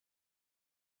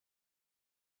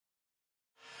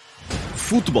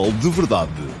Futebol de Verdade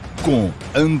com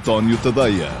António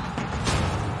Tadeia.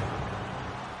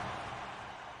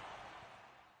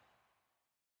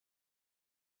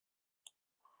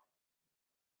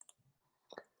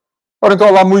 Ora, então,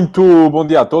 olá, muito bom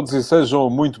dia a todos e sejam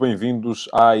muito bem-vindos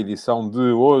à edição de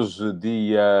hoje,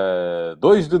 dia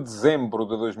 2 de dezembro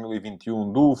de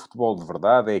 2021 do Futebol de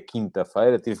Verdade. É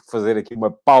quinta-feira, tive que fazer aqui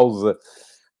uma pausa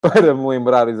para me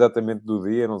lembrar exatamente do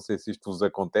dia. Não sei se isto vos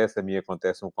acontece, a mim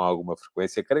acontece com alguma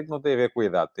frequência. Creio que não tem a ver com a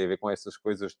idade, tem a ver com essas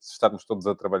coisas de estarmos todos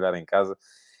a trabalhar em casa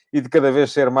e de cada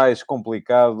vez ser mais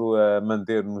complicado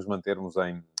nos mantermos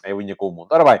em linha com o mundo.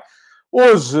 Ora bem,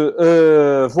 hoje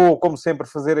vou, como sempre,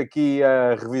 fazer aqui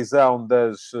a revisão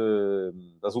das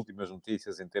últimas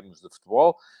notícias em termos de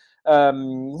futebol.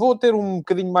 Vou ter um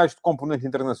bocadinho mais de componente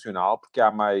internacional, porque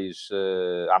há mais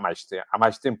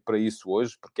tempo para isso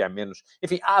hoje, porque há menos...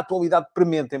 Enfim, há atualidade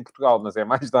premente em Portugal, mas é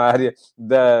mais da área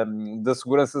da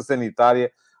segurança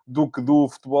sanitária do que do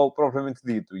futebol propriamente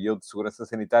dito. E eu de segurança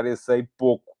sanitária sei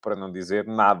pouco, para não dizer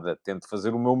nada. Tento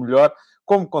fazer o meu melhor,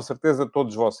 como com certeza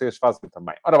todos vocês fazem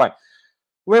também. Ora bem,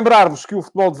 lembrar-vos que o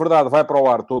Futebol de Verdade vai para o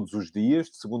ar todos os dias,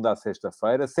 de segunda a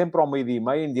sexta-feira, sempre ao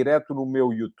 12h30, em direto no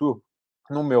meu YouTube,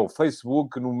 no meu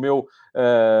Facebook, no meu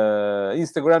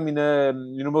Instagram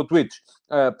e no meu Twitch.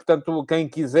 Portanto, quem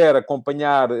quiser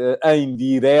acompanhar em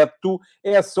direto,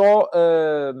 é só,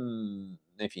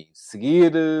 enfim,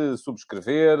 seguir,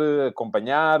 subscrever,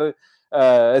 acompanhar,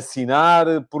 assinar,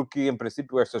 porque, em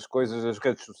princípio, estas coisas, as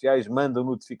redes sociais mandam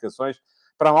notificações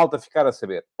para a malta ficar a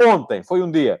saber. Ontem foi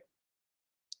um dia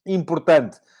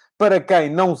importante para quem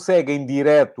não segue em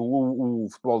direto o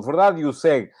Futebol de Verdade e o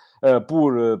segue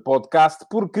por podcast,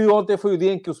 porque ontem foi o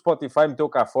dia em que o Spotify meteu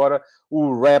cá fora o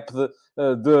Wrapped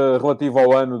relativo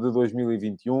ao ano de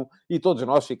 2021 e todos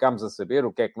nós ficámos a saber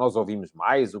o que é que nós ouvimos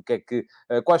mais,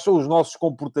 quais são os nossos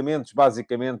comportamentos,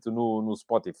 basicamente, no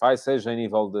Spotify, seja a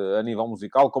nível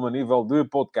musical como a nível de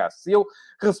podcast. E eu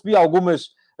recebi algumas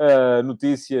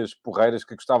notícias porreiras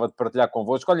que gostava de partilhar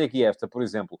convosco. Olha aqui esta, por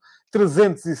exemplo.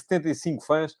 375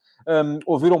 fãs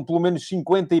ouviram pelo menos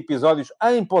 50 episódios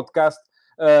em podcast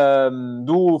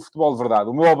do Futebol de Verdade.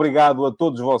 O meu obrigado a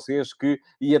todos vocês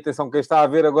e atenção, quem está a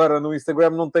ver agora no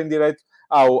Instagram não tem direito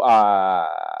ao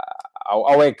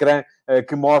ecrã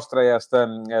que mostra esta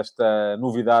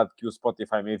novidade que o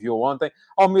Spotify me enviou ontem.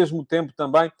 Ao mesmo tempo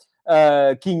também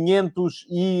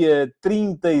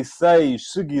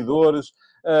 536 seguidores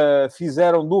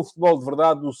fizeram do Futebol de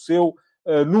Verdade o seu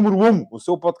número 1, o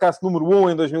seu podcast número 1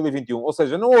 em 2021. Ou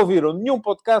seja, não ouviram nenhum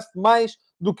podcast mais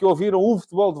do que ouviram o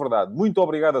Futebol de Verdade. Muito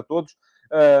obrigado a todos.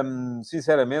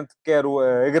 Sinceramente, quero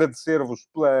agradecer-vos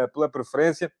pela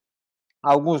preferência.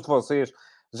 Alguns de vocês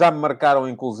já me marcaram,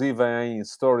 inclusive, em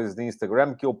stories de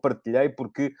Instagram, que eu partilhei,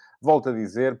 porque, volto a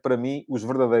dizer, para mim, os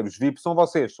verdadeiros VIPs são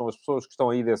vocês, são as pessoas que estão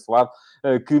aí desse lado,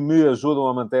 que me ajudam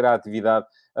a manter a atividade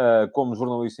como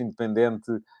jornalista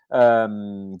independente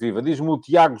viva. Diz-me o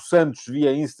Tiago Santos,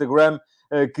 via Instagram,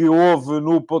 que ouve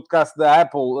no podcast da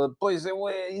Apple. Pois,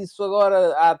 isso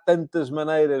agora há tantas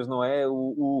maneiras, não é?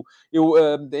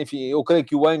 Enfim, eu creio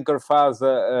que o Anchor faz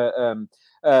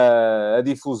a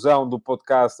difusão do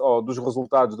podcast ou dos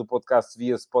resultados do podcast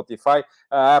via Spotify.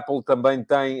 A Apple também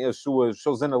tem os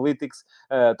seus analytics.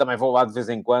 Também vou lá de vez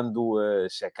em quando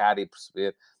checar e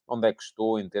perceber onde é que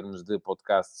estou em termos de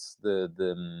podcasts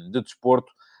de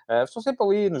desporto. Estou sempre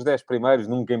ali nos 10 primeiros,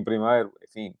 nunca em primeiro.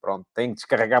 Enfim, pronto, tenho que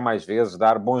descarregar mais vezes,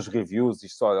 dar bons reviews.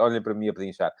 Isto só, olhem para mim a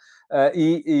pedinchar.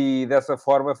 E dessa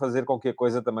forma fazer com que a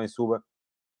coisa também suba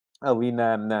ali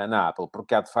na Apple,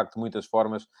 porque há de facto muitas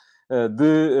formas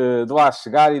de lá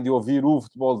chegar e de ouvir o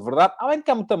Futebol de Verdade. Além de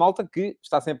que há muita malta que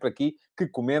está sempre aqui, que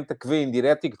comenta, que vê em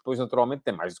direto e que depois, naturalmente,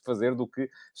 tem mais do que fazer do que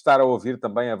estar a ouvir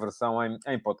também a versão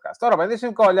em podcast. Ora bem,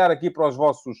 deixem-me cá olhar aqui para os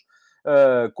vossos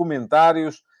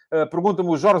comentários. Pergunta-me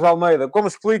o Jorge Almeida, como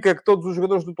explica que todos os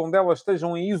jogadores do Tondela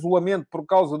estejam em isolamento por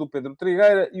causa do Pedro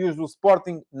Trigueira e os do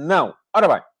Sporting não? Ora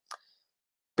bem,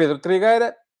 Pedro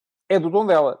Trigueira é do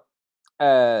Tondela.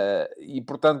 E,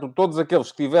 portanto, todos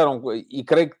aqueles que tiveram... E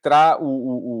creio que terá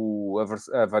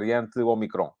a variante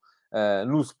Omicron.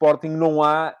 No Sporting não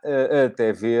há,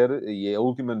 até ver, e a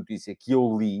última notícia que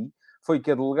eu li foi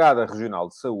que a delegada regional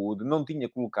de saúde não tinha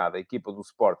colocado a equipa do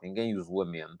Sporting em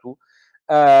isolamento,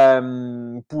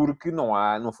 porque não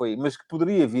foi, mas que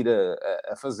poderia vir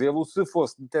a fazê-lo se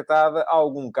fosse detectada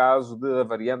algum caso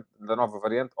da nova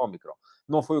variante Omicron.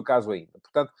 Não foi o caso ainda.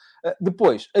 Portanto,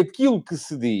 depois, aquilo que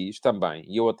se diz também,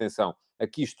 e eu, atenção,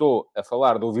 aqui estou a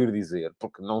falar de ouvir dizer,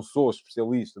 porque não sou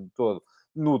especialista de todo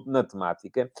na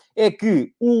temática, é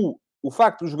que o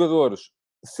facto dos jogadores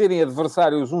serem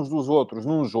adversários uns dos outros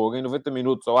num jogo, em 90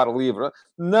 minutos ao ar livre,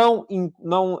 não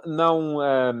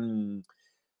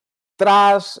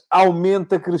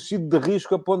aumenta acrescido de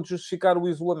risco a ponto de justificar o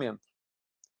isolamento.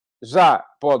 Já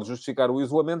pode justificar o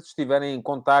isolamento se estiverem em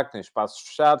contacto, em espaços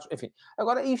fechados, enfim.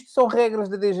 Agora, isto são regras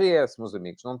da DGS, meus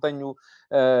amigos. Não tenho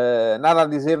nada a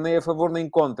dizer nem a favor nem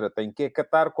contra. Tenho que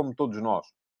acatar como todos nós.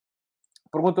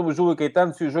 Pergunta-me o Júlio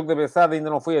Caetano se o jogo da Bessada ainda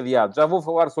não foi adiado. Já vou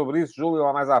falar sobre isso, Júlio,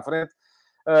 lá mais à frente,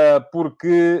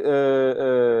 porque,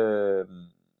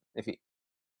 enfim,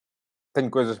 tenho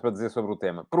coisas para dizer sobre o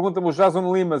tema. Pergunta-me o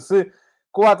Jason Lima se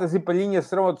Coates e Palhinha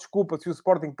serão a desculpa se o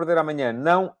Sporting perder amanhã.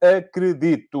 Não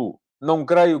acredito. Não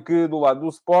creio que do lado do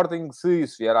Sporting, se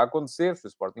isso vier a acontecer, se o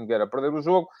Sporting vier a perder o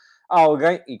jogo,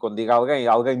 alguém, e quando digo alguém,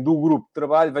 alguém do grupo de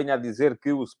trabalho, venha a dizer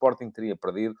que o Sporting teria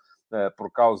perdido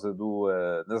por causa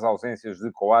das ausências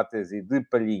de Coates e de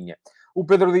Palhinha. O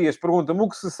Pedro Dias pergunta-me o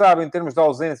que se sabe em termos de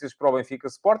ausências para o Benfica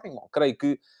Sporting. Bom, creio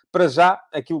que, para já,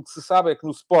 aquilo que se sabe é que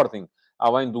no Sporting,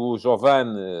 além do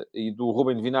Giovane e do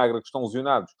Ruben Vinagre, que estão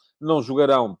lesionados, não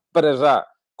jogarão, para já,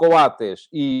 Coates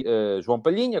e João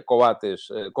Palhinha. Coates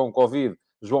com Covid,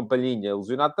 João Palhinha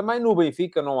lesionado também. No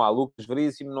Benfica não há Lucas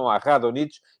Veríssimo, não há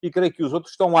Radonjic e creio que os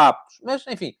outros estão aptos. Mas,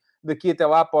 enfim, daqui até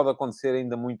lá pode acontecer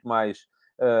ainda muito mais...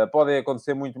 podem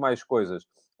acontecer muito mais coisas.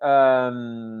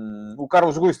 O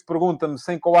Carlos Gusto pergunta-me,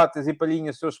 sem Coates e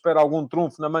Palhinha, se eu espero algum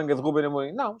trunfo na manga de Ruben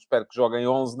Amorim. Não, espero que joguem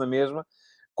 11 na mesma,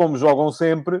 como jogam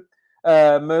sempre.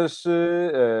 Mas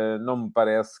não me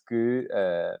parece que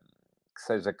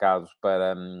seja caso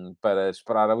para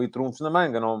esperar ali trunfos na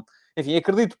manga. Não... Enfim,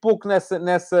 acredito pouco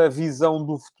nessa visão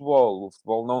do futebol. O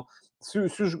futebol não...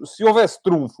 Se houvesse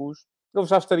trunfos, eles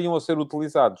já estariam a ser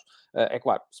utilizados. É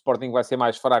claro, o Sporting vai ser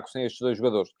mais fraco sem estes dois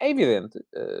jogadores. É evidente,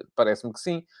 parece-me que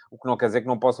sim. O que não quer dizer que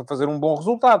não possam fazer um bom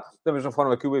resultado. Da mesma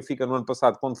forma que o Benfica, no ano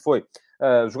passado, quando foi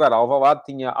jogar ao Alvalade,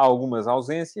 tinha algumas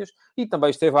ausências e também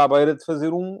esteve à beira de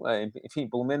fazer enfim,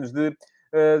 pelo menos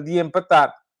de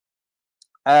empatar.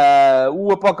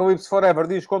 O Apocalipse Forever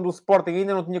diz que quando o Sporting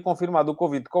ainda não tinha confirmado o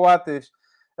Covid de Coates,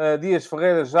 Dias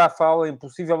Ferreira já fala em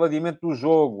possível adiamento do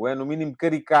jogo. É, no mínimo,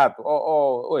 caricato.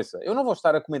 Ouça, eu não vou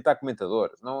estar a comentar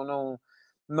comentadores.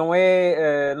 Não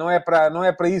é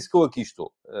para isso que eu aqui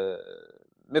estou.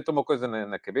 Metam uma coisa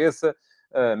na cabeça.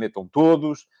 Metam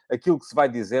todos. Aquilo que se vai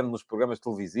dizendo nos programas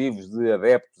televisivos de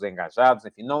adeptos engajados.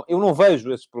 Enfim, eu não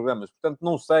vejo esses programas. Portanto,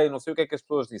 não sei o que é que as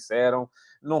pessoas disseram.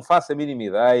 Não faço a mínima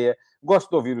ideia.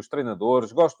 Gosto de ouvir os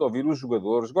treinadores, gosto de ouvir os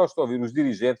jogadores, gosto de ouvir os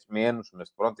dirigentes, menos,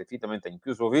 mas pronto, enfim, também tenho que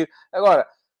os ouvir. Agora,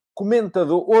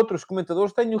 outros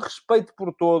comentadores, tenho respeito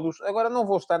por todos. Agora, não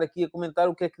vou estar aqui a comentar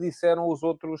o que é que disseram os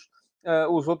outros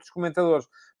comentadores.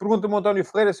 Pergunta-me o António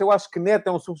Ferreira se eu acho que Neto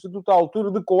é um substituto à altura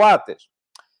de Coates.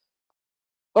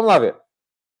 Vamos lá ver.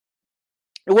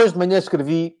 Eu hoje de manhã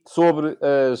escrevi sobre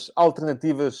as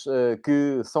alternativas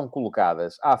que são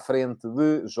colocadas à frente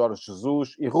de Jorge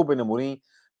Jesus e Ruben Amorim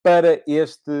para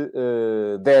este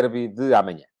derby de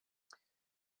amanhã.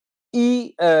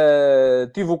 E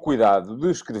tive o cuidado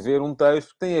de escrever um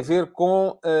texto que tem a ver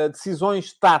com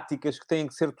decisões táticas que têm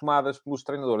que ser tomadas pelos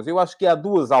treinadores. Eu acho que há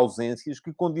duas ausências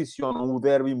que condicionam o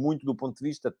derby muito do ponto de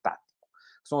vista tático.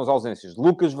 Que são as ausências de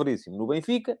Lucas Veríssimo no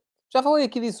Benfica. Já falei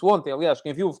aqui disso ontem. Aliás,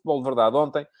 quem viu o Futebol de Verdade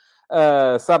ontem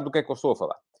sabe do que é que eu estou a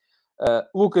falar.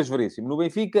 Lucas Veríssimo no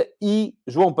Benfica e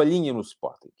João Palhinha no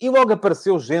Sporting. E logo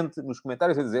apareceu gente nos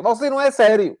comentários a dizer: você não é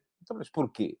sério. Então, mas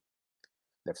porquê?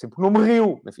 Deve ser porque não me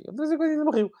riu. Enfim, eu dizer que ainda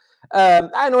me riu.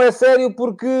 Não é sério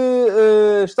porque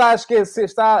está a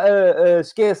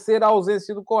esquecer a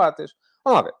ausência do Coates.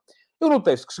 Vamos lá ver. Eu, no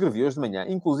texto que escrevi hoje de manhã,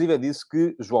 inclusive, disse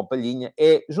que João Palhinha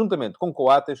é, juntamente com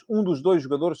Coates, um dos dois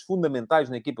jogadores fundamentais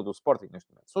na equipa do Sporting neste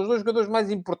momento. São os dois jogadores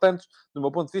mais importantes, do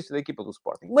meu ponto de vista, da equipa do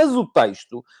Sporting. Mas o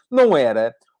texto não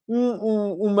era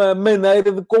uma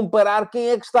maneira de comparar quem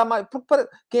é que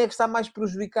está mais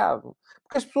prejudicado.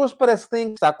 Porque as pessoas parece que têm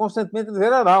que estar constantemente a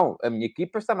dizer: não, a minha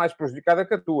equipa está mais prejudicada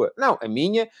que a tua. Não, a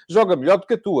minha joga melhor do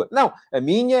que a tua. Não, a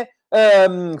minha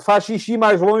faz xixi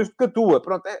mais longe do que a tua.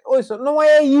 Pronto, ouça, não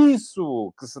é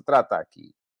isso que se trata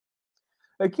aqui.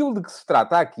 Aquilo de que se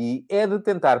trata aqui é de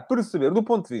tentar perceber, do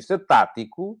ponto de vista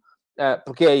tático,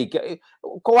 porque é aí que...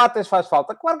 O Coates faz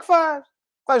falta? Claro que faz.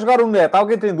 Vai jogar o Neto,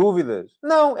 alguém tem dúvidas?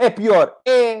 Não, é pior.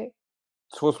 É.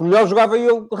 Se fosse melhor, jogava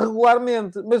ele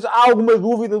regularmente. Mas há alguma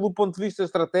dúvida do ponto de vista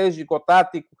estratégico ou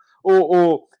tático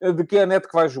ou de que é Neto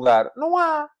que vai jogar? Não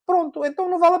há. Pronto. Então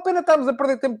não vale a pena estarmos a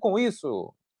perder tempo com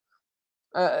isso.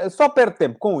 Só perde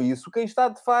tempo com isso quem está,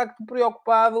 de facto,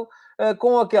 preocupado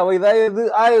com aquela ideia de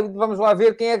vamos lá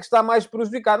ver quem é que está mais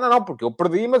prejudicado. Não, porque eu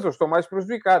perdi, mas eu estou mais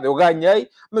prejudicado. Eu ganhei,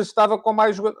 mas estava com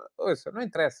mais jogadores. Não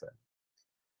interessa.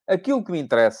 Aquilo que me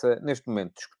interessa, neste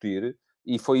momento, discutir,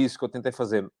 e foi isso que eu tentei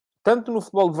fazer, tanto no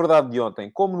futebol de verdade de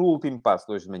ontem, como no último passo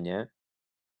de hoje de manhã,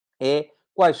 é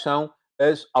quais são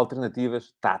as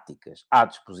alternativas táticas à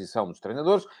disposição dos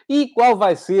treinadores e qual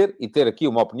vai ser, e ter aqui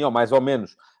uma opinião mais ou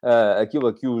menos aquilo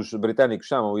a que os britânicos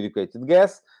chamam educated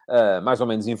guess, mais ou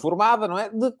menos informada, não é?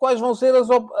 De quais vão ser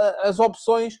as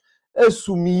opções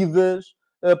assumidas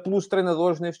pelos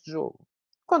treinadores neste jogo.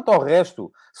 Quanto ao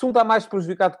resto, se um está mais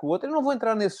prejudicado que o outro, eu não vou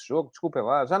entrar nesse jogo, desculpem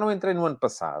lá. Já não entrei no ano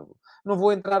passado. Não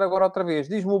vou entrar agora outra vez.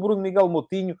 Diz-me o Bruno Miguel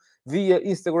Moutinho, via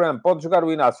Instagram, pode jogar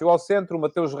o Inácio ao centro, o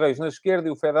Mateus Reis na esquerda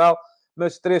e o Fedal,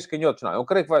 mas 3 canhotos. Não, eu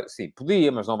creio que vai... Sim,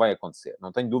 podia, mas não vai acontecer.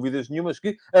 Não tenho dúvidas nenhumas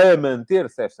que, a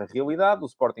manter-se esta realidade, o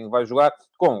Sporting vai jogar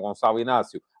com o Gonçalo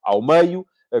Inácio ao meio,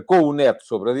 com o Neto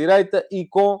sobre a direita e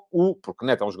com o... Porque o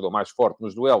Neto é um jogador mais forte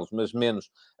nos duelos, mas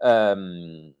menos...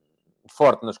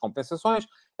 forte nas compensações,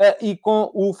 e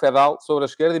com o Fedal sobre a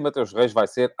esquerda, e Mateus Reis vai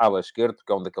ser ala esquerdo,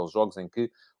 porque é um daqueles jogos em que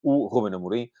o Ruben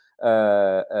Amorim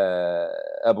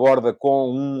aborda com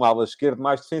um ala esquerdo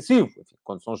mais defensivo. Enfim,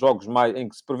 quando são jogos mais, em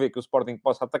que se prevê que o Sporting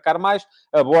possa atacar mais,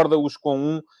 aborda-os com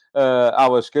um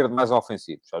ala esquerdo mais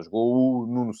ofensivo. Já jogou o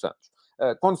Nuno Santos.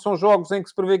 Quando são jogos em que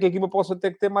se prevê que a equipa possa ter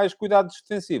que ter mais cuidados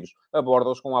defensivos,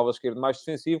 aborda-os com um ala esquerdo mais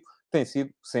defensivo, tem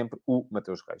sido sempre o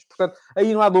Mateus Reis. Portanto,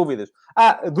 aí não há dúvidas.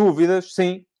 Há dúvidas,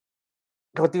 sim,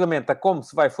 relativamente a como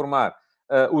se vai formar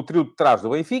o trio de trás do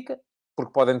Benfica,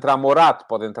 porque pode entrar Morato,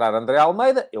 pode entrar André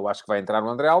Almeida. Eu acho que vai entrar o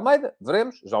André Almeida,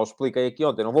 veremos. Já o expliquei aqui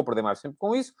ontem, não vou perder mais tempo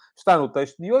com isso. Está no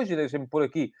texto de hoje e deixem-me por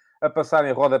aqui a passar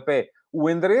em rodapé o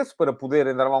endereço para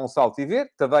poderem dar lá um salto e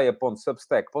ver,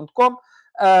 tadeia.substack.com.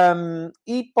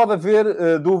 E pode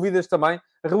haver dúvidas também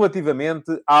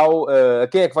relativamente a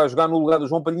quem é que vai jogar no lugar do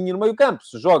João Palhinha no meio-campo.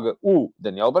 Se joga o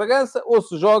Daniel Bragança ou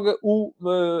se joga o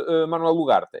Manuel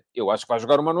Ugarte. Eu acho que vai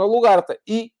jogar o Manuel Ugarte.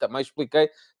 E também expliquei,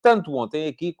 tanto ontem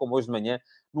aqui como hoje de manhã,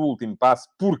 no último passo,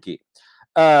 porquê.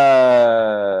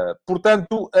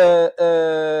 Portanto,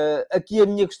 aqui a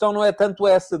minha questão não é tanto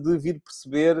essa de vir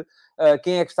perceber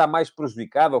quem é que está mais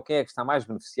prejudicado ou quem é que está mais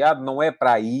beneficiado. Não é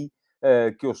para aí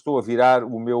que eu estou a virar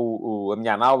a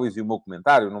minha análise e o meu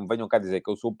comentário. Não me venham cá dizer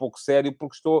que eu sou um pouco sério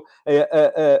porque estou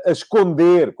a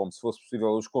esconder, como se fosse possível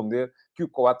eu esconder, que o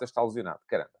Coates está lesionado.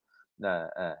 Caramba.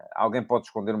 Alguém pode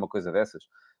esconder uma coisa dessas?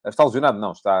 Está lesionado?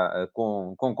 Não, está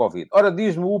com Covid. Ora,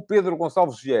 diz-me o Pedro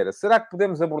Gonçalves Vieira, será que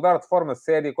podemos abordar de forma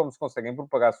séria como se conseguem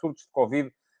propagar surtos de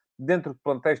Covid dentro de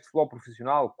plantéis de futebol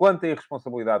profissional? Quanta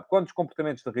irresponsabilidade? Quantos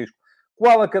comportamentos de risco?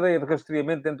 Qual a cadeia de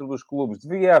rastreamento dentro dos clubes?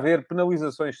 Devia haver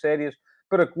penalizações sérias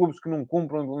para clubes que não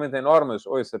cumpram e implementem normas?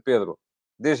 Ouça, Pedro,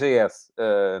 DGS,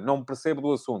 não percebo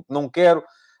do assunto. Não quero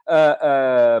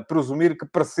presumir que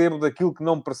percebo daquilo que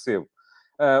não percebo.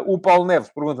 O Paulo Neves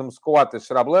pergunta-me se Coates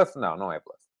será bluff. Não, não é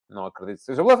bluff. Não acredito que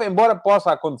seja bluff, embora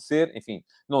possa acontecer. Enfim,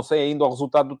 não sei ainda o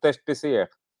resultado do teste PCR.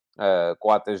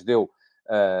 Coates deu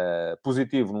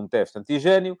positivo num teste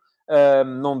antigénio.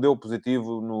 Não deu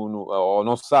positivo ou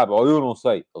não se sabe, ou eu não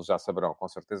sei, eles já saberão com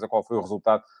certeza qual foi o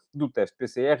resultado do teste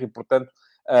PCR e, portanto,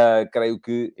 creio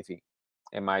que, enfim,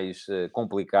 é mais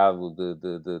complicado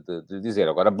de dizer.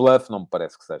 Agora, bluff não me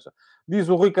parece que seja. Diz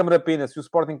o Rui Camarapina, se o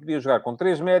Sporting podia jogar com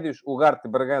 3 médios, Ugarte,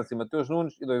 Bragança e Mateus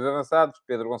Nunes, e 2 avançados,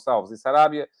 Pedro Gonçalves e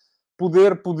Sarabia,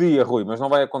 podia, Rui, mas não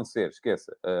vai acontecer,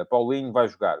 esqueça. Paulinho vai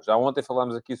jogar. Já ontem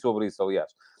falámos aqui sobre isso,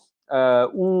 aliás.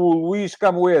 O Luís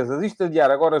Camoesas, isto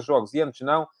adiar agora jogos e antes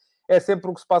não, é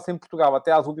sempre o que se passa em Portugal,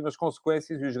 até às últimas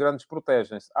consequências, e os grandes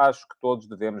protegem-se. Acho que todos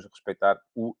devemos respeitar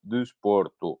o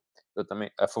desporto. Eu também,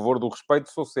 a favor do respeito,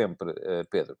 sou sempre,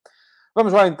 Pedro.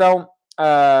 Vamos lá então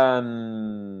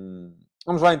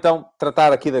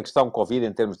tratar aqui da questão Covid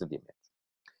em termos de adiamentos.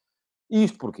 E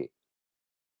isto porquê?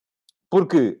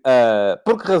 Porque,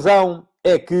 por que razão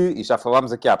é que, e já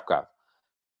falámos aqui há bocado,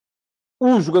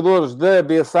 os jogadores da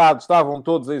BSAD estavam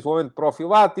todos em isolamento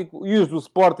profilático e os do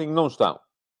Sporting não estão.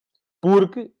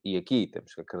 Porque, e aqui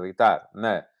temos que acreditar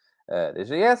na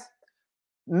DGS,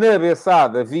 na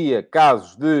BSAD havia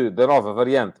casos da nova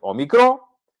variante Omicron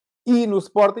e no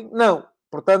Sporting não.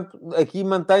 Portanto, aqui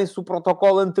mantém-se o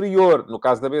protocolo anterior. No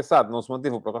caso da BSAD não se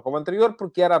manteve o protocolo anterior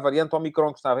porque era a variante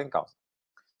Omicron que estava em causa.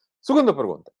 Segunda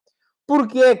pergunta.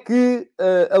 Porquê é que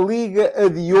a Liga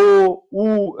adiou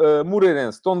o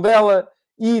Moreirense Tondela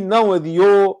e não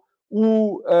adiou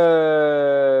o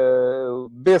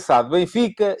Bessade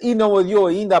Benfica e não adiou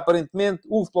ainda, aparentemente,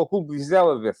 o Futebol Clube de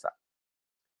Vizela de Bessade?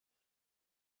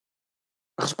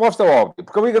 Resposta óbvia,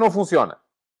 porque a Liga não funciona.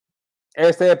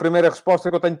 Esta é a primeira resposta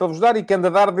que eu tenho para vos dar e que ando a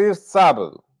dar desde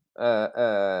sábado.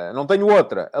 Não tenho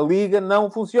outra. A Liga não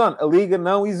funciona. A Liga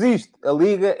não existe. A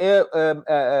Liga é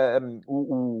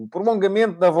o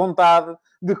prolongamento da vontade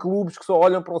de clubes que só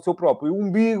olham para o seu próprio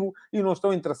umbigo e não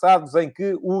estão interessados em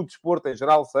que o desporto em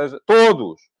geral seja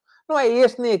todos. Não é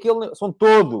este nem aquele, são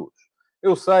todos.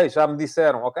 Eu sei, já me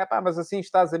disseram, ok, pá, mas assim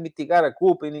estás a mitigar a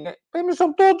culpa e ninguém... Bem, mas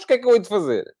são todos, o que é que eu hei de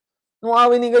fazer? Não há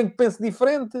ali ninguém que pense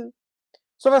diferente.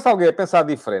 Se houvesse alguém a pensar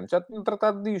diferente, já tinham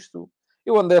tratado disto.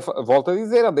 Eu volto a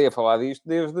dizer, andei a falar disto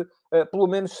desde pelo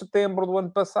menos setembro do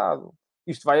ano passado.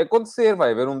 Isto vai acontecer,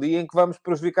 vai haver um dia em que vamos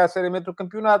prejudicar seriamente o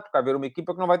campeonato, porque vai haver uma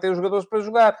equipa que não vai ter os jogadores para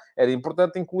jogar. Era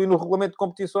importante incluir no regulamento de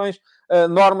competições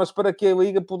normas para que a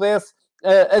Liga pudesse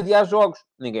adiar jogos.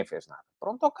 Ninguém fez nada.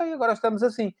 Pronto, ok, agora estamos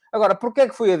assim. Agora, porquê é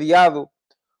que foi adiado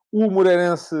o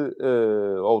Moreirense,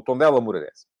 ou o Tondela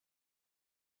Moreirense?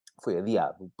 Foi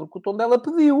adiado porque o Tondela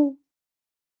pediu.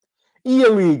 E a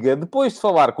Liga, depois de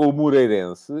falar com o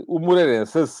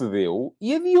Moreirense acedeu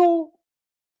e adiou.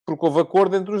 Porque houve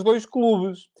acordo entre os dois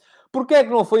clubes. Porquê é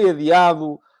que não foi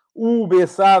adiado o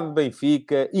Bessade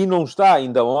Benfica e não está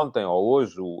ainda ontem ou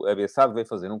hoje a Bessade veio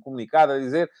fazer um comunicado a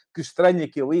dizer que estranha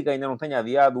que a Liga ainda não tenha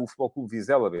adiado o Futebol Clube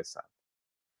Vizela Bessade.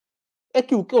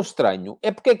 Aquilo que eu estranho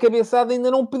é porque é que a Bessade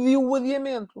ainda não pediu o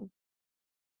adiamento.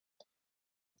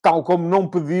 Tal como não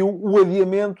pediu o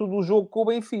adiamento do jogo com o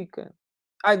Benfica.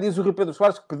 Diz o Rui Pedro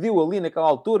Soares que pediu ali naquela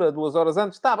altura, 2 horas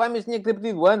antes. Está bem, mas tinha que ter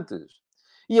pedido antes.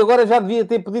 E agora já devia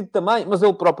ter pedido também. Mas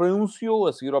ele próprio anunciou,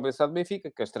 a seguir ao Bessade Benfica,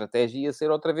 que a estratégia ia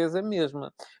ser outra vez a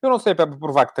mesma. Eu não sei se é para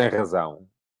provar que tem razão.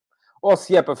 Ou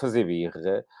se é para fazer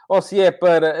birra. Ou se é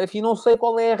para... Enfim, não sei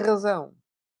qual é a razão.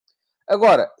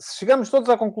 Agora, se chegamos todos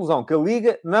à conclusão que a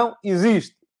Liga não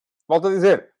existe. Volto a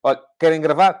dizer. Olha, querem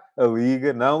gravar? A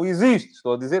Liga não existe.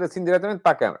 Estou a dizer assim diretamente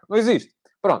para a Câmara. Não existe.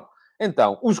 Pronto.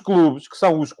 Então, os clubes, que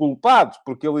são os culpados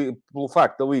pelo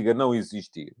facto da Liga não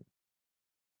existir,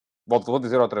 vou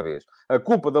dizer outra vez, a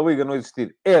culpa da Liga não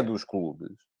existir é dos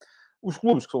clubes. Os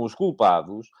clubes que são os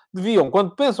culpados deviam,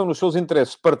 quando pensam nos seus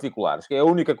interesses particulares, que é a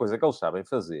única coisa que eles sabem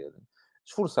fazer,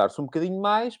 esforçar-se um bocadinho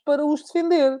mais para os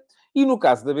defender. E no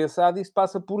caso da Bessade, isso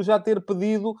passa por já ter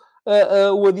pedido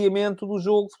o adiamento do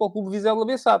jogo de Futebol Clube Vizela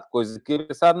Bessade, coisa que a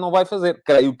Bessade não vai fazer.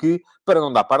 Creio que para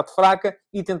não dar parte fraca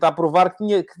e tentar provar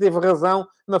que teve razão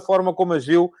na forma como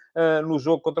agiu no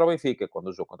jogo contra o Benfica. Quando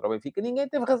o jogo contra o Benfica, ninguém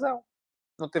teve razão.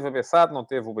 Não teve a Bessade, não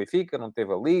teve o Benfica, não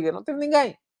teve a Liga, não teve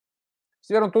ninguém.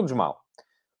 Estiveram todos mal.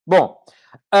 Bom,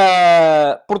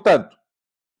 portanto,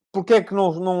 porquê é que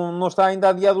não está ainda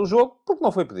adiado o jogo? Porque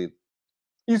não foi pedido.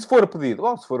 E se for pedido?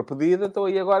 Bom, se for pedido, então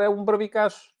aí agora é um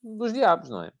barbicacho dos diabos,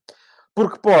 não é?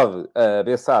 Porque pode a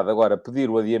Bessade agora pedir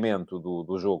o adiamento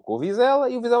do jogo com o Vizela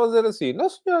e o Vizela dizer assim, não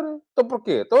senhora, então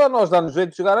porquê? Então a nós dá-nos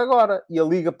jeito de jogar agora. E a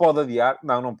Liga pode adiar?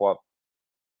 Não, não pode.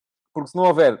 Porque se não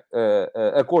houver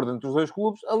acordo entre os dois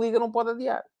clubes, a Liga não pode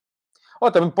adiar.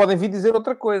 Ou também podem vir dizer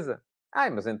outra coisa.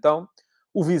 Mas então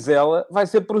o Vizela vai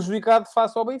ser prejudicado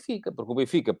face ao Benfica. Porque o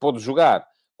Benfica pode jogar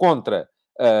contra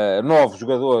 9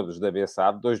 jogadores da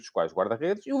Bessade, 2 dos quais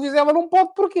guarda-redes, e o Vizela não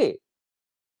pode porquê?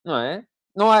 Não é?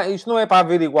 Isto não é para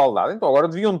haver igualdade. Então agora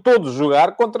deviam todos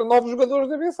jogar contra 9 jogadores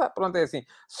da Bessade. Pronto, é assim.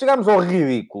 Se chegarmos ao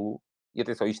ridículo, e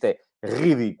atenção, isto é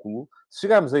ridículo, se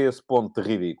chegarmos a esse ponto de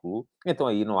ridículo, então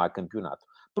aí não há campeonato.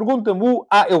 Pergunta-me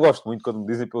eu gosto muito quando me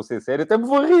dizem para eu ser sério, até me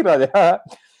vou rir, olha.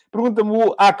 Pergunta-me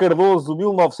o A. Cardoso,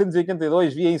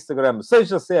 1982, via Instagram.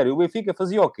 Seja sério, o Benfica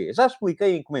fazia o quê? Já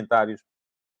expliquei em comentários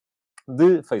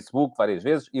de Facebook várias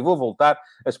vezes e vou voltar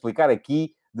a explicar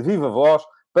aqui, de viva voz,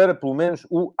 para pelo menos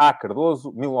o A.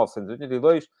 Cardoso,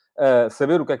 1982,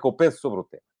 saber o que é que eu penso sobre o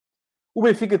tema. O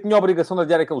Benfica tinha a obrigação de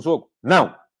adiar aquele jogo?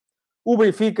 Não. O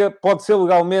Benfica pode ser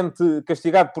legalmente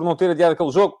castigado por não ter adiado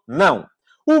aquele jogo? Não.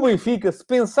 O Benfica, se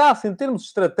pensasse em termos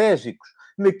estratégicos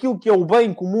naquilo que é o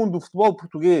bem comum do futebol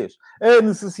português, a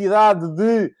necessidade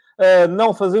de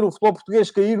não fazer o futebol português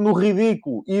cair no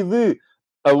ridículo e de,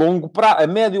 a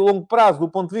médio e longo prazo, do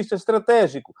ponto de vista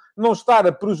estratégico, não estar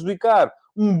a prejudicar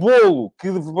um bolo que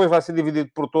depois vai ser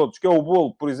dividido por todos, que é o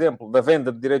bolo, por exemplo, da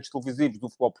venda de direitos televisivos do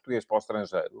futebol português para o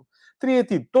estrangeiro, teria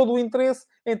tido todo o interesse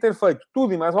em ter feito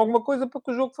tudo e mais alguma coisa para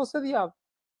que o jogo fosse adiado.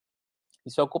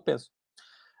 Isso é o que eu penso.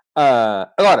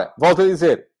 Agora, volto a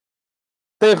dizer,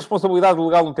 tem responsabilidade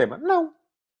legal no tema? Não.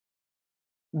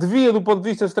 Devia, do ponto de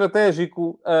vista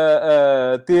estratégico,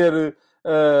 ter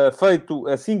feito,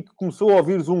 assim que começou a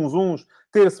ouvir zunzuns,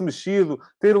 ter-se mexido,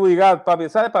 ter ligado para a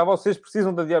pensar, vocês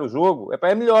precisam de adiar o jogo.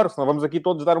 É melhor, senão vamos aqui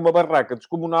todos dar uma barraca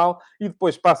descomunal e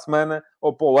depois, para a semana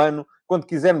ou para o ano, quando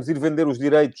quisermos ir vender os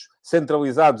direitos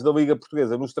centralizados da Liga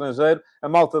Portuguesa no estrangeiro, a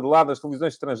malta de lá das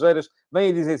televisões estrangeiras vem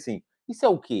a dizer assim, isso é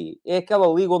o quê? É aquela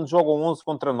liga onde jogam 11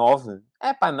 contra 9?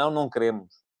 Não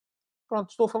queremos. Pronto,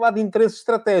 estou a falar de interesse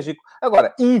estratégico.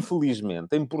 Agora,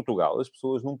 infelizmente, em Portugal, as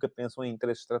pessoas nunca pensam em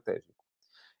interesse estratégico.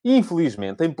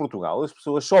 Infelizmente, em Portugal, as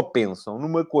pessoas só pensam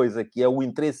numa coisa que é o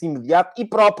interesse imediato e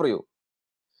próprio.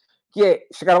 Que é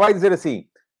chegar lá e dizer assim: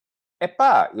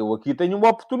 epá, eu aqui tenho uma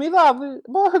oportunidade.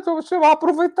 Bom, então deixa lá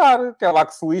aproveitar. Que é lá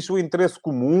que se lixa o interesse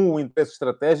comum, o interesse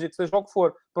estratégico, seja o que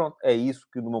for. Pronto, é isso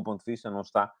que, do meu ponto de vista, não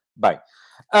está bem.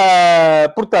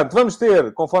 Portanto, vamos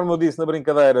ter, conforme eu disse na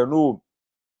brincadeira, no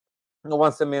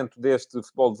lançamento deste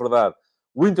Futebol de Verdade,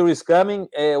 Winter is Coming,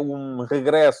 é um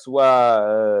regresso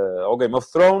ao Game of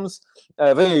Thrones.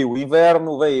 Vem aí o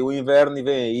inverno e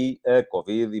vem aí a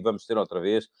Covid e vamos ter outra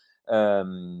vez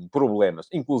problemas.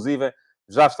 Inclusive,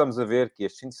 já estamos a ver que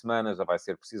este fim de semana já vai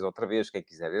ser preciso outra vez, quem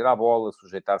quiser ir à bola,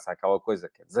 sujeitar-se àquela coisa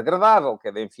que é desagradável, que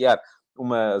é de enfiar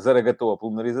uma zaragatoa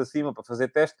pelo nariz acima para fazer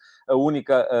teste. A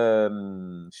única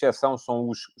exceção são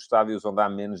os estádios onde há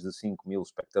menos de 5 mil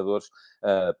espectadores.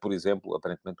 Por exemplo,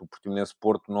 aparentemente o Portimonense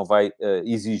Porto não vai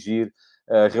exigir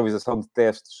a realização de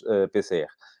testes PCR.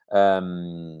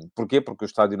 Porquê? Porque o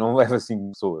estádio não leva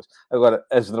 5 pessoas. Agora,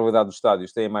 a generalidade dos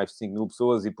estádios tem mais de 5 mil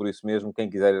pessoas e, por isso mesmo, quem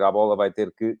quiser ir à bola vai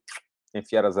ter que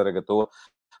enfiar a zaragatoa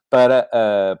para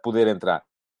poder entrar.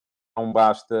 Não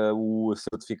basta o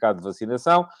certificado de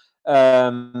vacinação.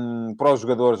 Para os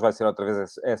jogadores vai ser outra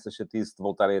vez essa chatice de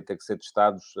voltarem a ter que ser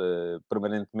testados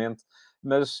permanentemente,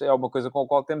 mas é uma coisa com a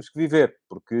qual temos que viver,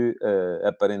 porque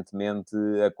aparentemente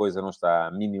a coisa não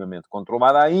está minimamente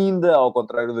controlada ainda, ao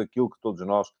contrário daquilo que todos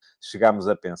nós chegámos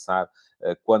a pensar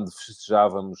quando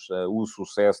festejávamos o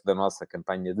sucesso da nossa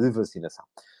campanha de vacinação.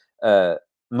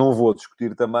 Não vou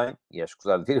discutir também, e é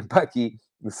escusado virem para aqui,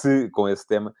 com esse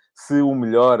tema, se o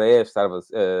melhor é estar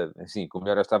sim, que o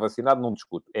melhor é estar vacinado, não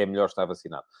discuto, é melhor estar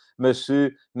vacinado. Mas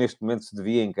se neste momento se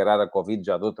devia encarar a Covid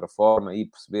já de outra forma e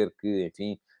perceber que,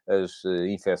 enfim, as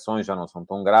infecções já não são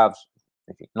tão graves,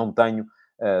 enfim, não tenho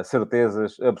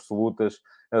certezas absolutas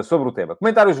sobre o tema.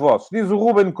 Comentários vossos. Diz o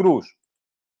Ruben Cruz: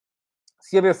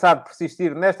 se a Bessade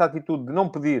persistir nesta atitude de não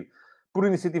pedir por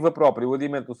iniciativa própria o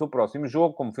adiamento do seu próximo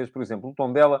jogo, como fez, por exemplo, o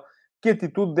Tondela, que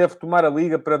atitude deve tomar a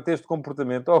Liga perante este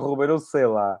comportamento? Oh, Ruben, eu sei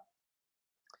lá.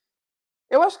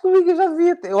 Eu acho que a Liga já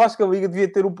devia ter. Eu acho que a Liga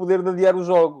devia ter o poder de adiar os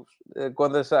jogos.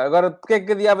 Quando achar. Agora, porque é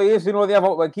que adiava este e não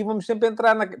adiava... Aqui vamos sempre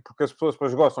entrar na... Porque as pessoas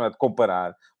depois gostam de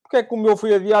comparar. Porque é que o meu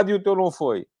foi adiado e o teu não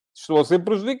foi? Estou a ser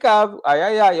prejudicado. Ai,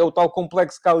 ai, ai. É o tal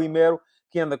complexo Calimero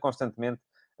que anda constantemente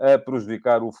a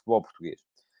prejudicar o futebol português.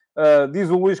 Diz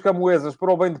o Luís Camoesas: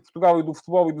 para o bem de Portugal e do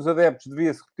futebol e dos adeptos,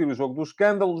 devia-se repetir o jogo do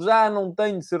escândalo. Já não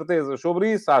tenho certezas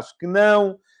sobre isso, acho que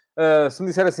não. Se me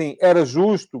disser assim, era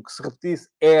justo que se repetisse?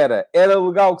 Era. Era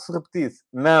legal que se repetisse?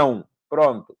 Não.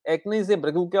 Pronto. É que nem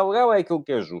sempre aquilo que é legal é aquilo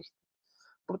que é justo.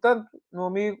 Portanto, meu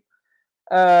amigo,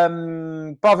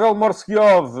 Pavel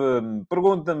Morskiov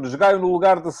pergunta-me: jogar no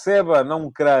lugar de Seba?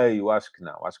 Não creio, acho que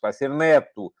não. Acho que vai ser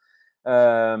Neto.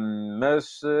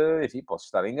 Mas, enfim, posso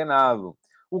estar enganado.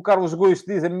 O Carlos Gomes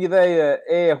diz: a minha ideia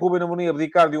é Ruben Amorim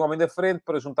abdicar de um homem da frente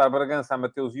para juntar Bragança a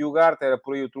Mateus e Ugarte. Era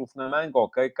por aí o trunfo na manga.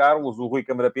 Ok, Carlos. O Rui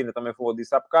Camarapina também falou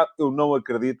disso há bocado. Eu não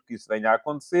acredito que isso venha a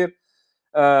acontecer.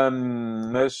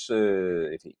 Mas,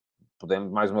 enfim,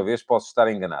 podemos, mais uma vez, posso estar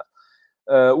enganado.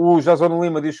 O Jason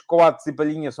Lima diz que Coates e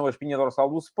Palhinha são a espinha dorsal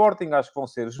do Sporting. Acho que vão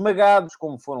ser esmagados,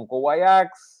 como foram com o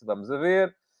Ajax. Vamos a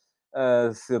ver.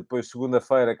 Se depois,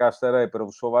 segunda-feira, cá estarei para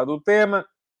vos falar do tema.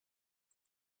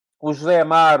 O José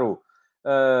Amaro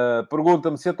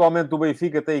pergunta-me se atualmente o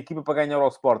Benfica tem equipa para ganhar ao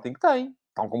Sporting. Tem.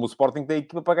 Tal como o Sporting tem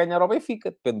equipa para ganhar ao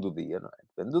Benfica. Depende do dia, não é?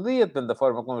 Depende do dia, depende da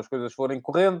forma como as coisas forem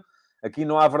correndo. Aqui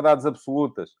não há verdades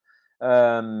absolutas.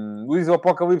 Luís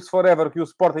Apocalipse Forever, que o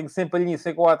Sporting sem Palhinha e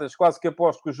sem Coates, quase que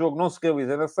aposto que o jogo não se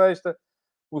realiza na sexta.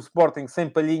 O Sporting sem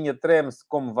Palhinha treme-se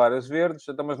como varas verdes.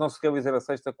 Então, mas não se realiza na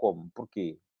sexta como?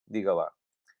 Porquê? Diga lá.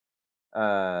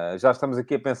 Já estamos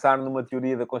aqui a pensar numa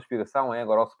teoria da conspiração, é?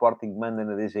 Agora o Sporting manda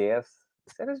na DGS.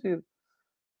 Isso era giro.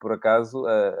 Por acaso,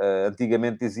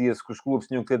 antigamente dizia-se que os clubes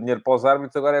tinham que ter dinheiro para os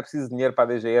árbitros, agora é preciso dinheiro para a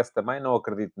DGS também. Não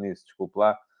acredito nisso, desculpe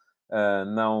lá.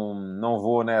 Não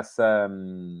vou nessa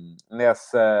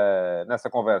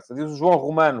conversa. Diz o João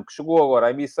Romano, que chegou agora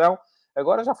à emissão,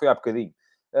 agora já foi há bocadinho.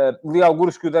 Li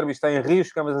alguns que o derby está em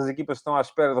risco, mas as equipas estão à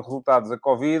espera de resultados da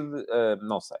Covid.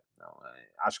 Não sei. Não,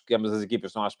 acho que ambas as equipas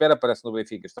estão à espera. Parece que no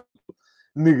Benfica está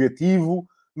negativo.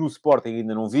 No Sporting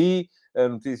ainda não vi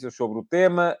notícias sobre o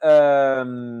tema.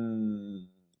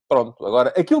 Pronto.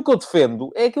 Agora, aquilo que eu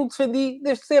defendo é aquilo que defendi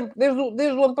desde sempre,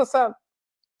 desde o ano passado.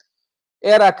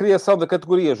 Era a criação da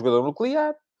categoria jogador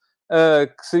nuclear,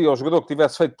 que seria o jogador que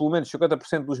tivesse feito pelo menos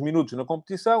 50% dos minutos na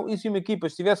competição, e se uma equipa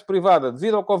estivesse privada,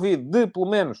 devido ao Covid, de pelo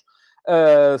menos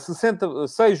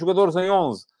 66 jogadores em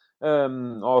 11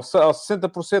 ou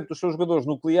 60% dos seus jogadores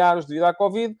nucleares devido à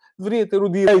Covid, deveria ter o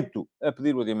direito a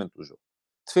pedir o adiamento do jogo.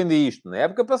 Defendi isto na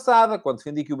época passada, quando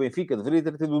defendi que o Benfica deveria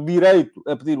ter tido o direito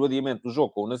a pedir o adiamento do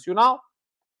jogo com o Nacional,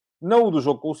 não o do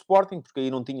jogo com o Sporting, porque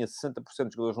aí não tinha 60%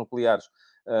 de jogadores nucleares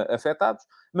afetados,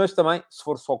 mas também, se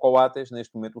for só Coates,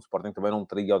 neste momento o Sporting também não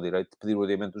teria o direito de pedir o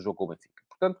adiamento do jogo com o Benfica.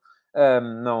 Portanto,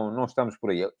 não estamos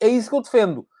por aí. É isso que eu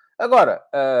defendo. Agora,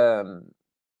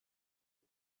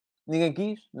 ninguém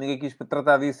quis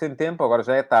tratar disso em tempo, agora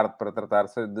já é tarde para tratar,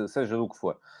 seja do que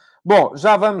for. Bom,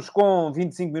 já vamos com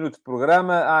 25 minutos de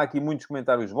programa, há aqui muitos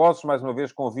comentários vossos, mais uma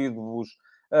vez convido-vos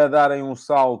a darem um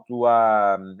salto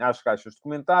às caixas de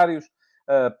comentários,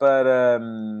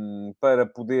 para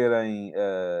poderem,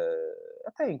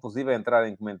 até inclusive entrar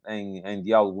em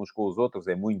diálogo uns com os outros,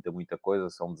 é muita coisa,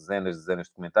 são dezenas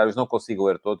de comentários, não consigo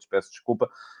ler todos, peço desculpa,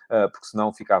 porque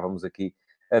senão ficávamos aqui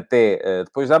até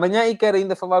depois da manhã, e quero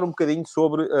ainda falar um bocadinho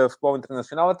sobre futebol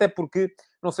internacional, até porque,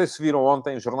 não sei se viram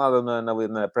ontem, jornada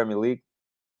na Premier League,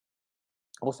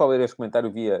 vou só ler este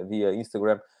comentário via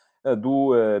Instagram,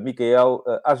 do Micael.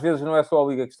 Às vezes não é só a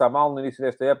Liga que está mal. No início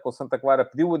desta época, o Santa Clara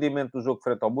pediu o adiamento do jogo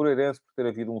frente ao Moreirense por ter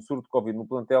havido um surto de Covid no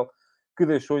plantel que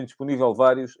deixou indisponível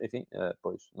vários. Enfim,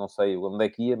 pois, não sei onde é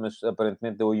que ia, mas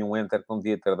aparentemente deu aí um enter que não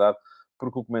devia ter dado,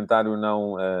 porque o comentário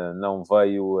não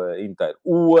veio inteiro.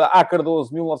 O A.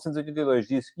 Cardoso, 1982,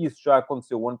 disse que isso já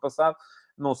aconteceu o ano passado.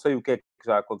 Não sei o que é que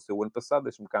já aconteceu o ano passado.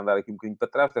 Deixa-me cá andar aqui um bocadinho para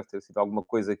trás. Deve ter sido alguma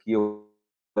coisa que eu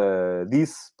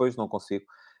disse, pois não consigo.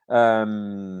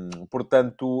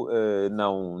 Portanto,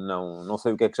 não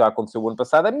sei o que é que já aconteceu o ano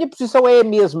passado. A minha posição é a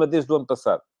mesma desde o ano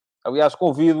passado. Aliás,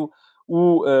 convido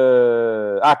o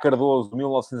A. Cardoso,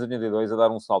 1982, a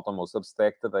dar um salto ao meu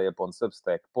Substack,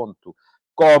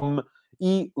 tadeia.substack.com,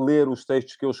 e ler os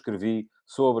textos que eu escrevi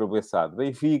sobre o Bessade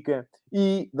Benfica,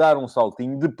 e dar um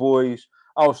saltinho depois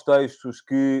aos textos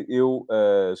que eu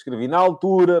escrevi na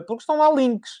altura, porque estão lá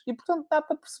links, e portanto dá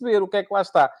para perceber o que é que lá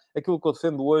está. Aquilo que eu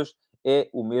defendo hoje é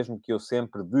o mesmo que eu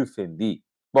sempre defendi.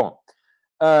 Bom,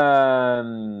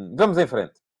 vamos em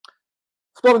frente.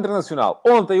 Futebol internacional.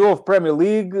 Ontem houve Premier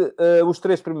League, os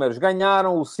três primeiros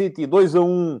ganharam, o City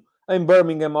 2-1 em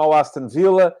Birmingham ao Aston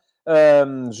Villa.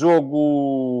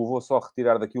 Jogo... Vou só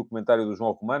retirar daqui o comentário do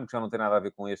João Romano, que já não tem nada a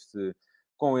ver com este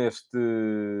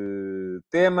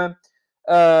tema.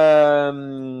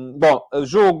 Bom,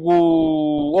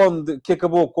 jogo que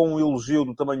acabou com um elogio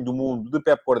do tamanho do mundo de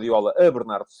Pep Guardiola a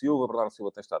Bernardo Silva. Bernardo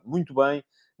Silva tem estado muito bem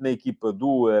na equipa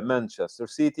do Manchester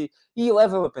City, e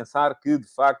leva-me a pensar que, de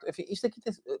facto... Enfim, isto aqui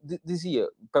dizia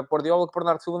Pep Guardiola que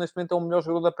Bernardo Silva neste momento é o melhor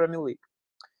jogador da Premier League.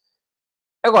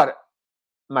 Agora,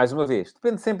 mais uma vez,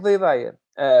 depende sempre da ideia.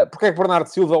 Porque é que Bernardo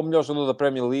Silva é o melhor jogador da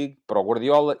Premier League para o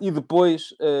Guardiola e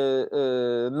depois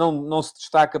não se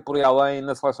destaca por aí além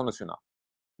na seleção nacional?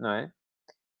 Não é?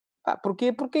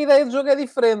 Porquê? Porque a ideia de jogo é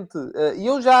diferente. E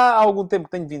eu já há algum tempo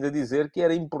tenho vindo a dizer que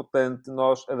era importante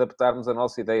nós adaptarmos a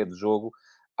nossa ideia de jogo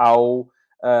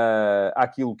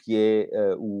àquilo que é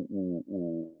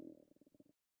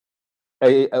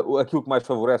aquilo que mais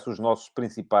favorece os nossos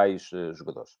principais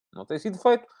jogadores. Não tem sido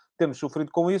feito, temos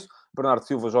sofrido com isso. Bernardo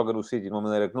Silva joga no City de uma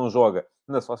maneira que não joga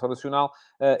na seleção nacional,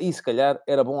 e se calhar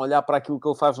era bom olhar para aquilo que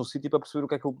ele faz no City para perceber o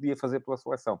que é que ele podia fazer pela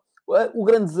seleção. O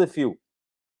grande desafio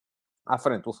à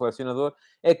frente do selecionador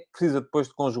é que precisa depois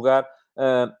de conjugar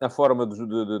a forma de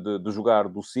jogar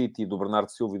do City, do Bernardo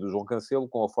Silva e do João Cancelo,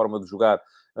 com a forma de jogar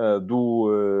do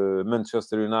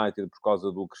Manchester United por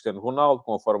causa do Cristiano Ronaldo,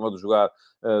 com a forma de jogar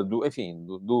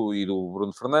e do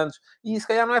Bruno Fernandes, e se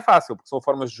calhar não é fácil, porque são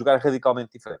formas de jogar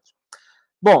radicalmente diferentes.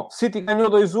 Bom, City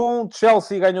ganhou 2-1,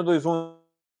 Chelsea ganhou 2-1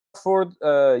 Watford,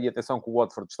 e atenção que o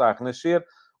Watford está a renascer.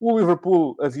 O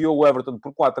Liverpool aviou o Everton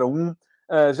por 4-1.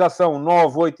 Já são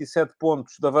 9, 8 e 7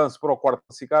 pontos de avanço para o quarto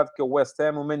classificado, que é o West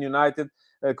Ham, o Man United,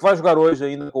 que vai jogar hoje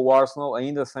ainda com o Arsenal,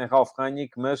 ainda sem Ralf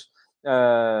Rangnick, mas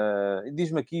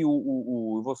diz-me aqui,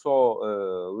 vou só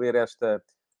ler este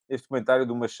comentário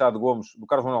do Machado Gomes, do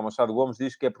Carlos Manuel Machado Gomes,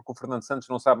 diz que é porque o Fernando Santos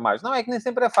não sabe mais. Não, é que nem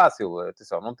sempre é fácil.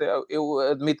 Atenção, eu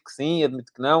admito que sim,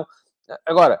 admito que não.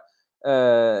 Agora,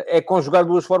 é conjugar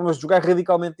duas formas de jogar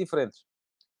radicalmente diferentes.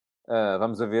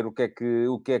 Vamos a ver o que é que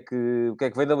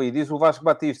vem dali. Diz o Vasco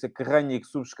Batista que Rangnick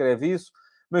subscreve isso,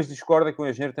 mas discorda que o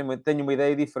engenheiro tem uma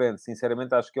ideia diferente.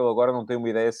 Sinceramente, acho que ele agora não tem uma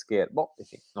ideia sequer. Bom,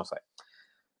 enfim, não sei.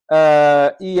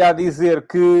 E a dizer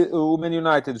que o Man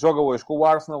United joga hoje com o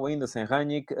Arsenal, ainda sem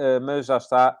Rangnick, mas já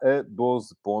está a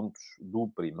 12 pontos do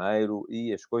primeiro,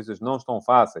 e as coisas não estão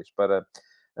fáceis para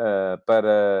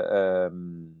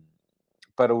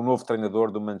o novo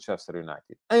treinador do Manchester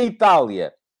United. Em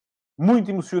Itália,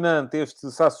 muito emocionante este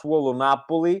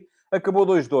Sassuolo-Napoli. Acabou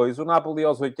 2-2. O Napoli,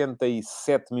 aos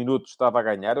 87 minutos, estava a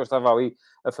ganhar. Eu estava ali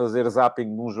a fazer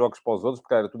zapping de uns jogos para os outros,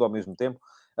 porque era tudo ao mesmo tempo.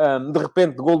 De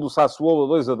repente, gol do Sassuolo,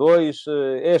 2-2.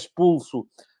 É expulso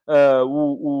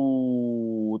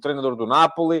o treinador do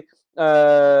Napoli.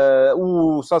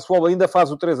 O Sassuolo ainda faz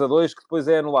o 3-2, que depois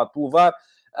é anulado pelo VAR.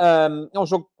 É um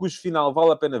jogo cujo final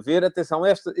vale a pena ver. Atenção,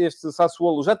 este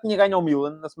Sassuolo já tinha ganho ao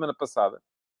Milan na semana passada.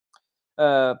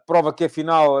 Prova que,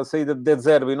 afinal, a saída de De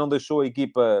Zerbi não deixou a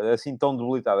equipa assim tão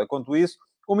debilitada quanto isso.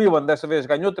 O Milan, desta vez,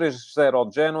 ganhou 3-0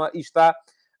 ao Genoa e está,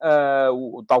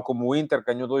 tal como o Inter,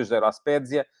 ganhou 2-0 à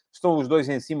Spezia. Estão os dois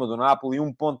em cima do Napoli,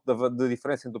 um ponto de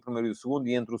diferença entre o primeiro e o segundo,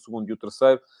 e entre o segundo e o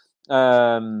terceiro.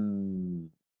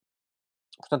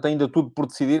 Portanto, ainda tudo por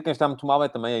decidir. Quem está muito mal é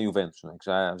também a Juventus, né? Que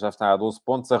já está a 12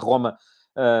 pontos. A Roma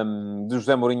de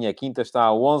José Mourinho é quinta, está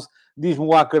a 11. Diz-me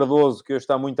o A. Cardoso que hoje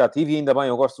está muito ativo, e ainda bem,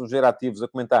 eu gosto de ver ativos a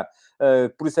comentar.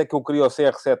 Por isso é que eu queria o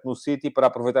CR7 no City, para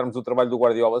aproveitarmos o trabalho do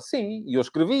Guardiola. Sim, e eu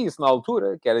escrevi isso na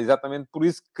altura, que era exatamente por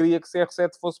isso que queria que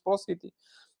CR7 fosse para o City.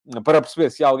 Para perceber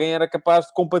se alguém era capaz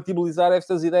de compatibilizar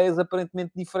estas ideias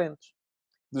aparentemente diferentes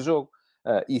de jogo.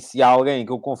 E se há alguém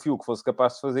que eu confio que fosse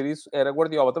capaz de fazer isso, era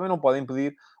Guardiola. Também não podem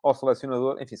pedir ao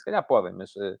selecionador, enfim, se calhar podem,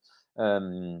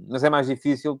 mas é mais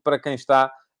difícil para quem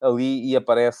está ali e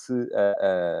aparece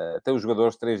tem os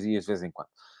jogadores 3 dias de vez em quando.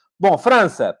 Bom,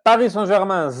 França, Paris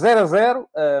Saint-Germain 0-0,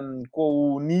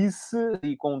 com o Nice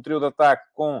e com um trio de ataque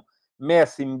com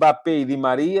Messi, Mbappé e Di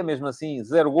Maria, mesmo assim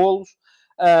 0 golos.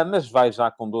 Mas vai já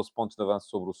com 12 pontos de avanço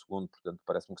sobre o segundo, portanto,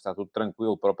 parece-me que está tudo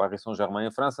tranquilo para o Paris Saint-Germain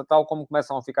em França, tal como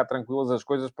começam a ficar tranquilas as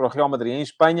coisas para o Real Madrid em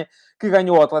Espanha, que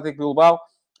ganhou o Atlético Bilbao,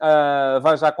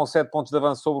 vai já com 7 pontos de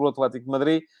avanço sobre o Atlético de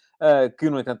Madrid,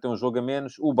 que, no entanto, tem um jogo a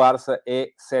menos. O Barça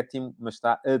é sétimo, mas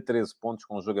está a 13 pontos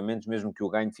com os jogo a menos, mesmo que o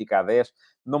ganho fique a 10.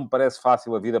 Não me parece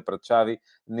fácil a vida para Xavi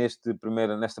nesta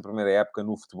primeira época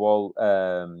no futebol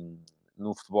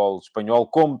espanhol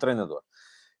como treinador.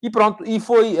 E pronto, e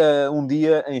foi um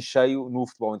dia em cheio no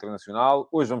futebol internacional.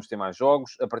 Hoje vamos ter mais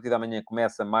jogos. A partir da manhã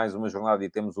começa mais uma jornada e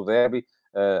temos o derby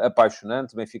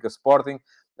apaixonante, Benfica Sporting.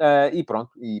 E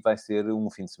pronto, e vai ser um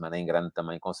fim de semana em grande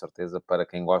também, com certeza, para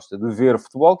quem gosta de ver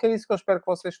futebol, que é isso que eu espero que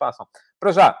vocês façam.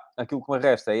 Para já, aquilo que me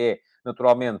resta é,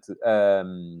 naturalmente,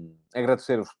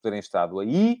 agradecer-vos por terem estado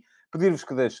aí. Pedir-vos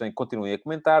que continuem a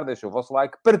comentar, deixem o vosso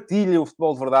like, partilhem o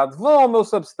Futebol de Verdade, vão ao meu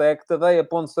Substack,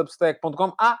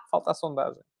 tadeia.substack.com. Falta a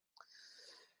sondagem.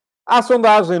 Há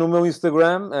sondagem no meu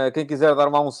Instagram. Quem quiser dar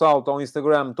um salto ao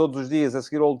Instagram todos os dias, a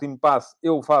seguir ao último passo,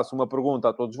 eu faço uma pergunta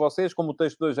a todos vocês. Como o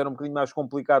texto de hoje era um bocadinho mais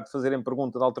complicado de fazerem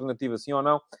pergunta de alternativa, sim ou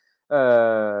não,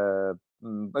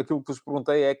 aquilo que vos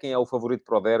perguntei é quem é o favorito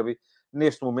para o derby.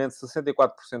 Neste momento,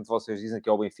 64% de vocês dizem que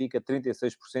é o Benfica,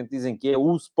 36% dizem que é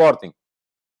o Sporting.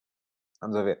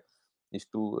 Vamos a ver.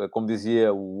 Isto, como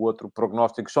dizia o outro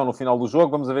prognóstico, só no final do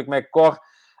jogo. Vamos a ver como é que corre.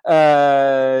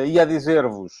 E a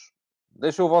dizer-vos,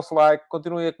 deixem o vosso like,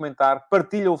 continuem a comentar,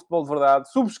 partilhem o Futebol de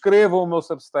Verdade, subscrevam o meu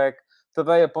Substack,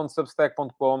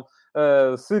 tadeia.substack.com.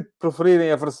 Se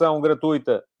preferirem a versão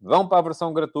gratuita, vão para a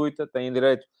versão gratuita, têm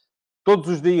direito todos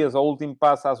os dias ao último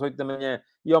passo, às 8 da manhã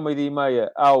e ao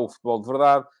 12h30 ao Futebol de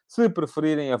Verdade. Se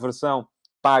preferirem a versão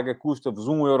paga, custa-vos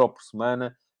 1 € por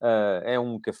semana. É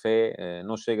um café,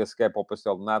 não chega sequer para o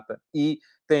pastel de nata, e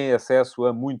têm acesso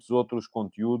a muitos outros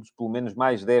conteúdos, pelo menos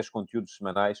mais 10 conteúdos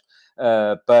semanais,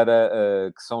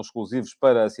 que são exclusivos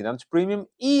para assinantes premium,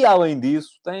 e, além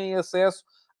disso, têm acesso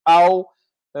ao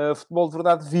Futebol de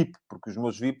Verdade VIP, porque os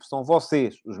meus VIPs são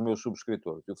vocês, os meus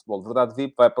subscritores. E o Futebol de Verdade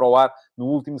VIP vai para o ar no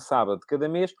último sábado de cada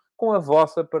mês, com a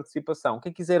vossa participação.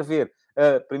 Quem quiser ver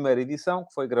a primeira edição,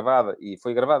 que foi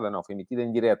emitida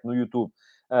em direto no YouTube,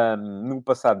 no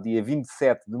passado dia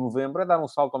 27 de novembro, é dar um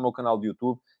salto ao meu canal de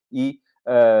YouTube e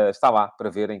está lá para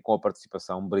verem, com a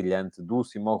participação brilhante do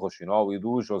Simão Rochinol e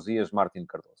do Josias Martins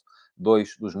Cardoso,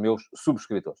 2 dos meus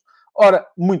subscritores. Ora,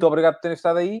 muito obrigado por terem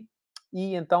estado aí,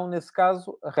 e então, nesse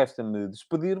caso, resta-me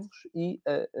despedir-vos e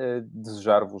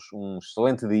desejar-vos um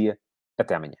excelente dia.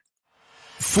 Até amanhã.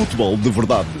 Futebol de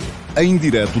Verdade, em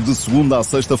direto de segunda a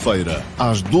sexta-feira,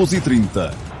 às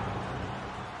 12h30.